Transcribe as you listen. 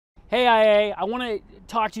Hey IA, I want to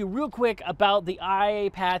talk to you real quick about the IA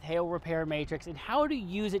Path Hail Repair Matrix and how to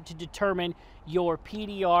use it to determine your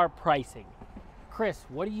PDR pricing. Chris,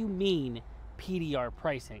 what do you mean PDR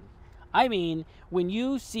pricing? I mean, when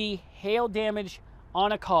you see hail damage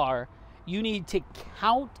on a car, you need to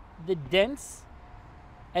count the dents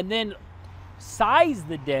and then size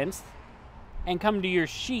the dents and come to your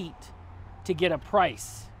sheet to get a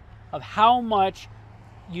price of how much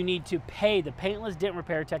you need to pay the paintless dent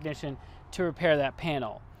repair technician to repair that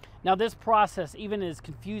panel. Now this process, even as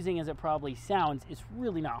confusing as it probably sounds, is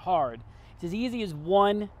really not hard. It's as easy as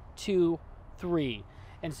 1, 2, 3.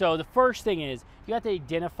 And so the first thing is you have to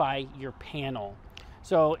identify your panel.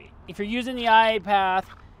 So if you're using the IA Path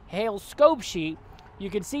Hail scope sheet, you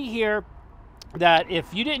can see here that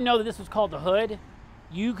if you didn't know that this was called the hood,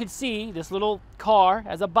 you could see this little car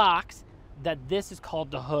as a box that this is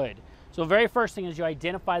called the hood. So the very first thing is you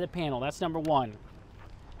identify the panel. That's number one.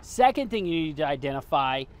 Second thing you need to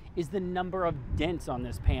identify is the number of dents on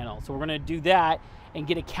this panel. So we're gonna do that and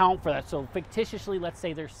get a count for that. So fictitiously, let's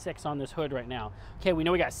say there's 6 on this hood right now. Okay, we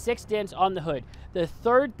know we got 6 dents on the hood. The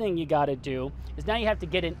third thing you gotta do is now you have to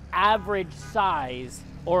get an average size,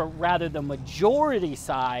 or rather the majority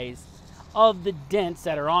size of the dents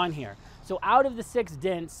that are on here. So out of the 6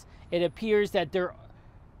 dents, it appears that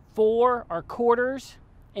 4 are quarters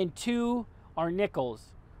and 2 are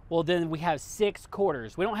nickels. Well, then we have 6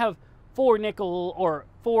 quarters. We don't have 4 nickel or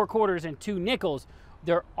 4 quarters and 2 nickels.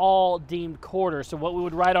 They're all deemed quarters. So what we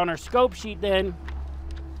would write on our scope sheet then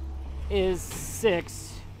is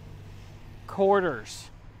 6 quarters.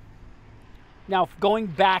 Now, going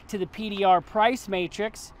back to the PDR price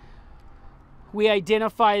matrix, we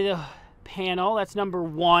identify the panel, that's number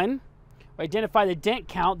 1. We identify the dent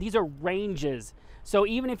count. These are ranges. So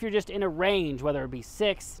even if you're just in a range, whether it be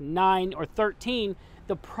 6, 9, or 13,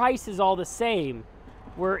 the price is all the same.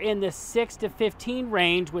 We're in the 6 to 15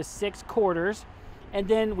 range with 6 quarters. And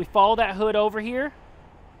then we follow that hood over here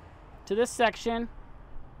to this section,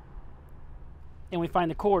 and we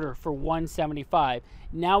find the quarter for $175.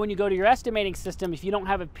 Now when you go to your estimating system, if you don't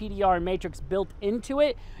have a PDR matrix built into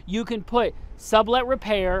it, you can put sublet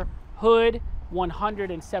repair, hood,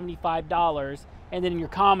 $175, and then in your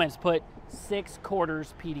comments put 6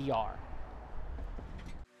 quarters PDR.